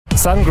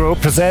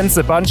Sungrow presents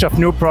a bunch of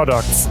new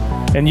products.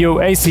 A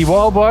new AC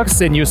wall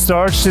box, a new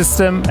storage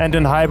system and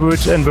a hybrid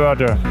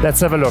inverter.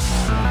 Let's have a look.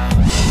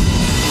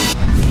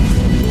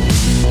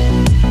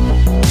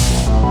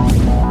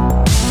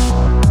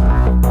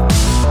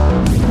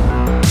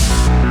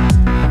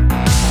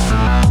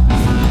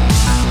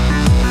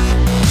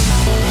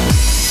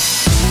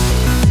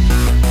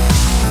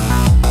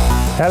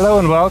 Hello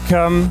and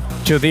welcome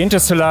to the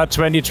Intersolar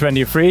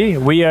 2023.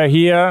 We are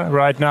here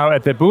right now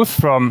at the booth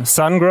from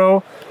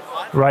Sungrow.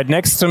 Right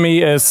next to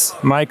me is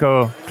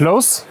Michael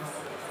Close.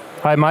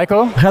 Hi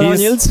Michael. Hello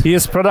Niels. He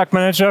is product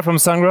manager from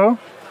Sungrow.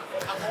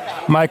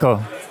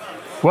 Michael,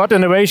 what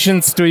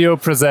innovations do you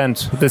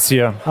present this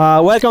year?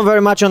 Welcome very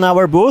much on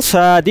our booth.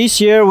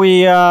 This year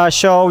we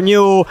show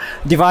new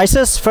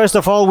devices. First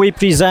of all, we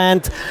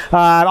present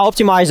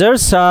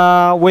optimizers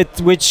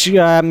which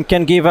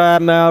can give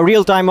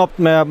real-time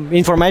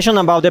information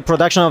about the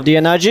production of the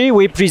energy.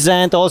 We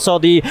present also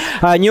the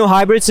new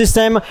hybrid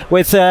system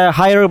with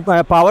higher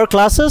power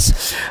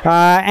classes,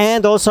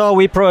 and also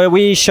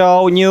we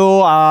show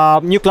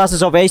new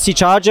classes of AC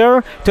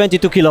charger,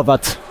 22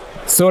 kilowatt.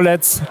 So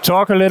let's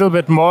talk a little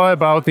bit more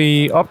about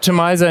the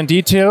optimizer in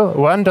detail.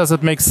 When does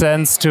it make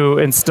sense to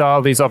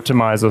install these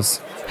optimizers?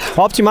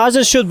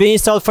 Optimizers should be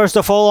installed first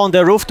of all on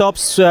the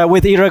rooftops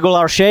with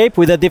irregular shape,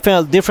 with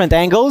different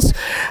angles.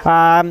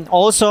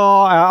 Also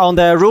on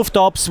the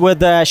rooftops with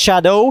the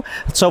shadow.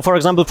 So for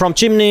example from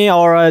chimney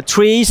or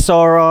trees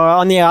or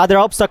any other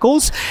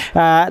obstacles.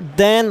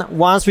 Then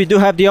once we do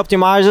have the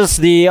optimizers,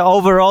 the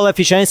overall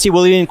efficiency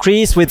will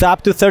increase with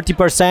up to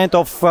 30%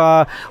 of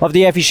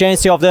the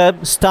efficiency of the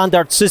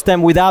standard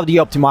system without the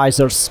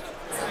optimizers.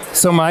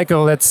 So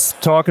Michael, let's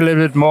talk a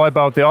little bit more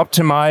about the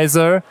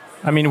optimizer.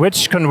 I mean,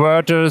 which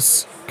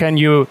converters can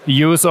you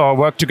use or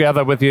work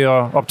together with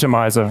your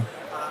optimizer?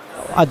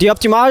 The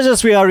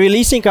optimizers we are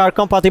releasing are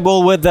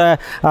compatible with the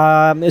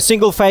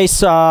single-phase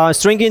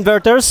string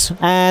inverters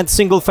and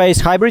single-phase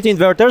hybrid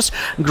inverters.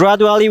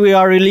 Gradually we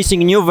are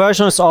releasing new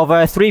versions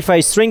of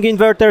three-phase string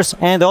inverters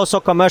and also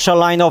commercial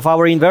line of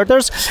our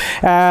inverters.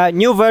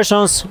 New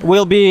versions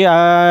will be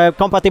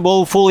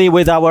compatible fully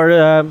with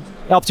our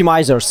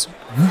optimizers.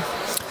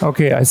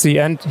 Okay, I see.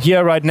 And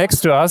here right next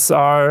to us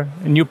are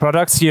new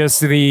products. Here's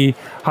the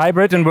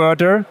hybrid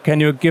inverter. Can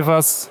you give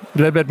us a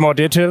little bit more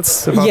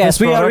details about Yes,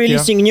 we are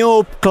releasing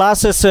new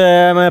classes,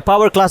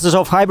 power classes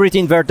of hybrid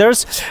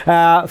inverters,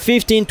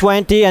 15,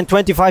 20 and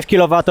 25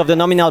 kilowatt of the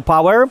nominal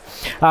power.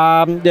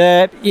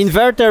 The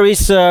inverter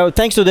is,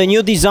 thanks to the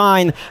new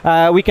design,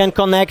 we can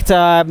connect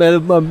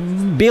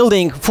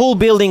full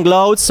building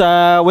loads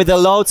with the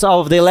loads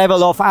of the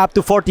level of up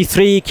to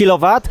 43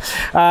 kilowatt.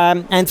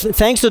 And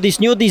thanks to this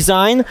new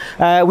design,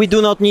 we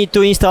do not need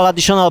to install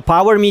additional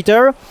power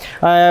meter.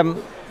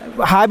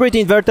 Hybrid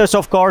inverters,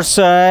 of course,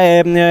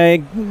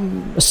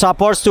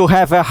 supports to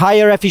have a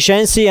higher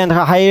efficiency and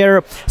a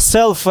higher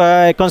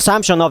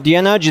self-consumption of the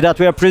energy that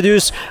we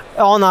produce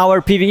on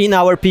our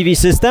PV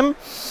system.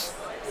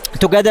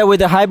 Together with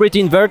the hybrid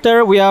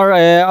inverter, we are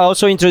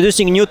also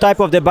introducing new type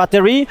of the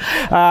battery.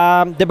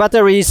 The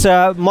battery is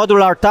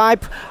modular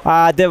type.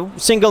 The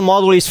single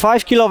module is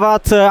 5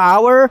 kilowatt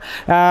hour.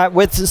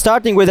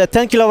 Starting with a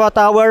 10 kilowatt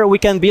hour, we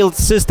can build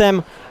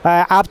system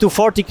up to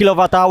 40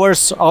 kilowatt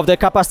hours of the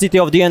capacity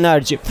of the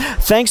energy.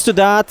 Thanks to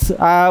that,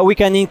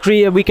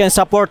 we can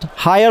support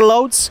higher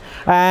loads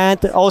and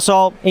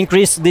also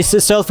increase this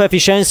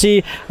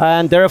self-efficiency,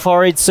 and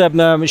therefore it's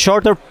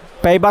shorter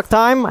payback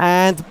time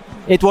and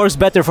it works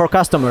better for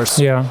customers.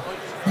 Yeah.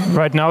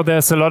 Right now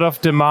there's a lot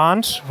of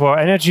demand for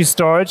energy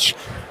storage.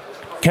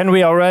 Can an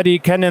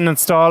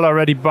installer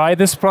already buy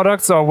these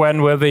products, or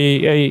when will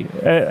they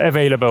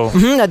available?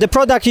 The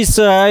product is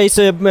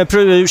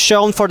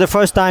shown for the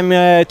first time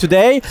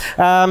today,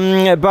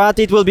 but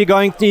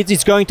it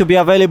is going to be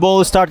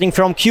available starting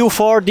from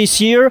Q4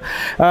 this year.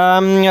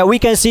 We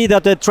can see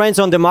that the trends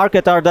on the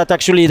market are that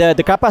actually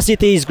the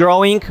capacity is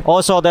growing,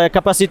 also the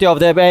capacity of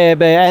the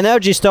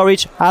energy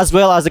storage as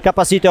well as the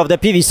capacity of the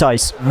PV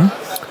size.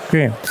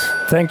 Okay,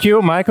 thank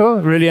you,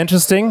 Michael. Really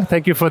interesting.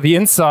 Thank you for the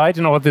insight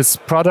in all these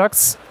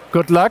products.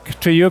 Good luck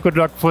to you. Good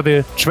luck for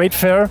the trade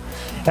fair.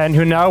 And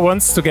who now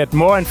wants to get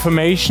more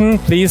information,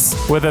 please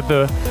visit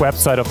the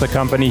website of the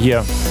company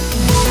here.